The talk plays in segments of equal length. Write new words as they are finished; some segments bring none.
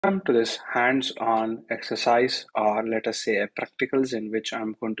Welcome to this hands-on exercise, or let us say a practicals, in which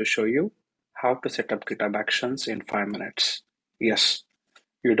I'm going to show you how to set up GitHub Actions in 5 minutes. Yes,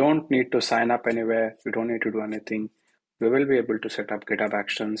 you don't need to sign up anywhere. You don't need to do anything. We will be able to set up GitHub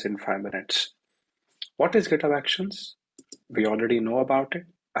Actions in 5 minutes. What is GitHub Actions? We already know about it.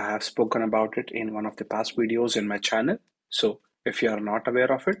 I have spoken about it in one of the past videos in my channel. So if you are not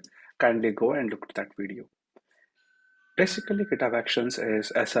aware of it, kindly go and look at that video. Basically, GitHub Actions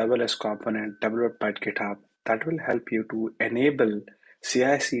is a serverless component developed by GitHub that will help you to enable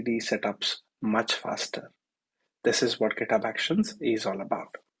CI/CD setups much faster. This is what GitHub Actions is all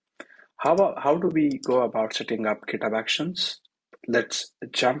about. How do we go about setting up GitHub Actions? Let's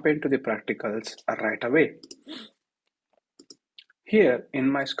jump into the practicals right away. Here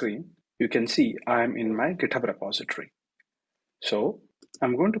in my screen, you can see I'm in my GitHub repository. So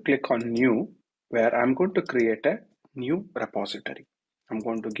I'm going to click on New, where I'm going to create a new repository. I'm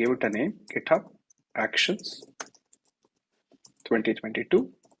going to give it a name, GitHub Actions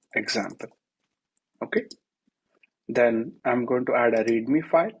 2022 example. Okay. Then I'm going to add a README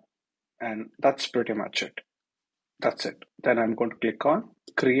file, and that's pretty much it. That's it. Then I'm going to click on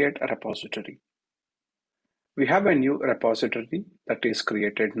Create a repository. We have a new repository that is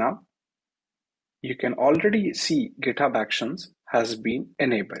created now. You can already see GitHub Actions has been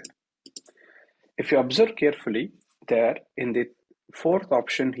enabled. If you observe carefully, there in the fourth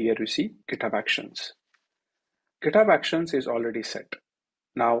option here, you see GitHub Actions. GitHub Actions is already set.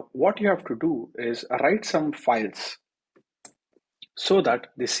 Now, what you have to do is write some files so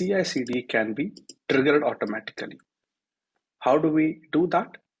that the CI/CD can be triggered automatically. How do we do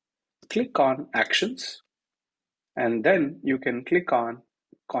that? Click on Actions, and then you can click on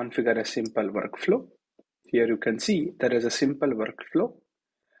Configure a simple workflow. Here you can see there is a simple workflow.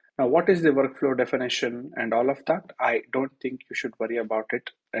 Now, what is the workflow definition and all of that? I don't think you should worry about it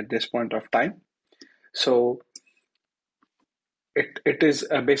at this point of time. So it is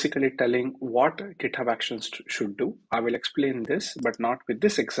basically telling what GitHub Actions should do. I will explain this, but not with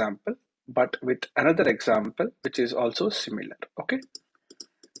this example, but with another example, which is also similar. Okay.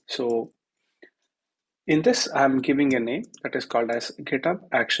 So in this, I'm giving a name that is called as GitHub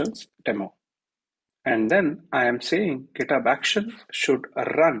Actions demo. And then I am saying GitHub Action should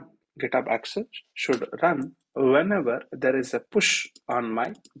run. GitHub Actions should run whenever there is a push on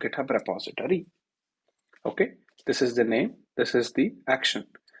my GitHub repository. Okay, this is the name. This is the action.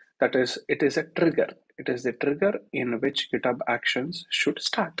 That is, it is a trigger. It is the trigger in which GitHub Actions should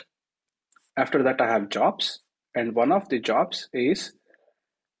start. After that, I have jobs, and one of the jobs is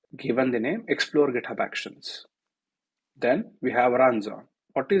given the name Explore GitHub Actions. Then we have runs on.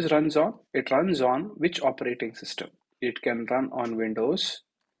 What is runs on? It runs on which operating system? It can run on Windows.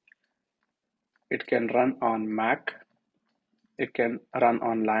 It can run on Mac. It can run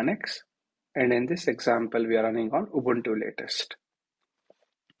on Linux. And in this example, we are running on Ubuntu latest.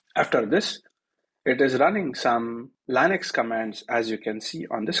 After this, it is running some Linux commands, as you can see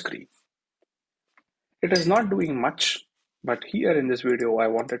on the screen. It is not doing much, but here in this video, I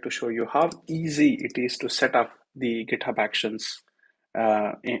wanted to show you how easy it is to set up the GitHub Actions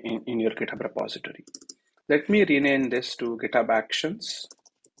in your GitHub repository. Let me rename this to GitHub Actions.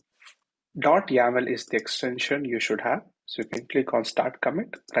 .yaml is the extension you should have. So you can click on Start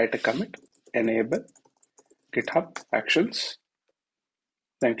Commit, write a commit, enable GitHub Actions,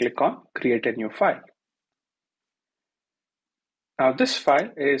 then click on Create a new file. Now this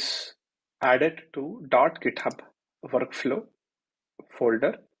file is added to .github workflow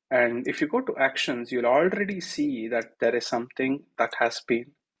folder, and if you go to Actions, you'll already see that there is something that has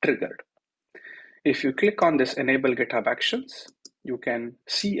been triggered. If you click on this Enable GitHub Actions, you can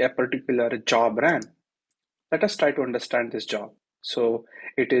see a particular job ran. Let us try to understand this job. So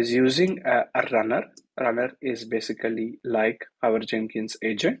it is using a runner. Runner is basically like our Jenkins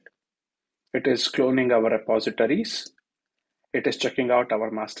agent. It is cloning our repositories. It is checking out our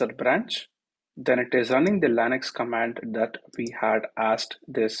master branch. Then it is running the Linux command that we had asked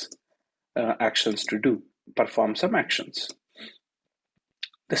this actions to do, perform some actions.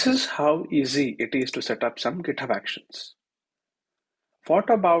 This is how easy it is to set up some GitHub Actions.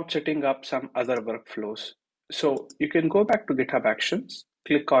 What about setting up some other workflows? So you can go back to GitHub Actions,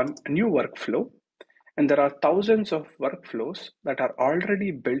 click on New Workflow, and there are thousands of workflows that are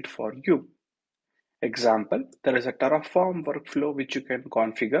already built for you. Example, there is a Terraform workflow which you can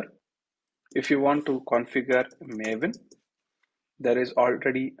configure. If you want to configure Maven, there is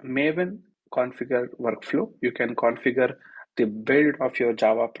already Maven configure workflow. You can configure the build of your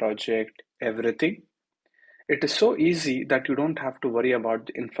Java project, everything. It is so easy that you don't have to worry about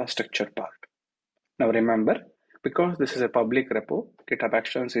the infrastructure part. Now remember, Because this is a public repo, GitHub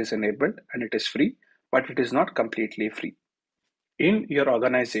Actions is enabled and it is free, but it is not completely free. In your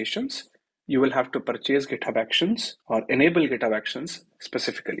organizations, you will have to purchase GitHub Actions or enable GitHub Actions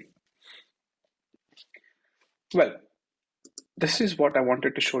specifically. Well, this is what I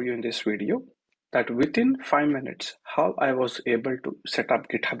wanted to show you in this video, that within 5 minutes, how I was able to set up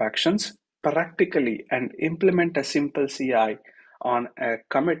GitHub Actions practically and implement a simple CI on a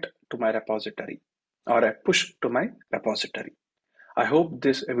commit to my repository or a push to my repository. I hope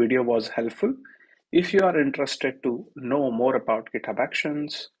this video was helpful. If you are interested to know more about GitHub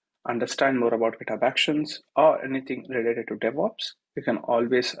Actions, understand more about GitHub Actions, or anything related to DevOps, you can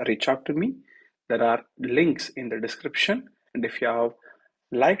always reach out to me. There are links in the description. And if you have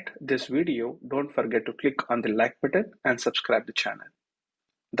liked this video, don't forget to click on the like button and subscribe the channel.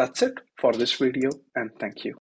 That's it for this video, and thank you.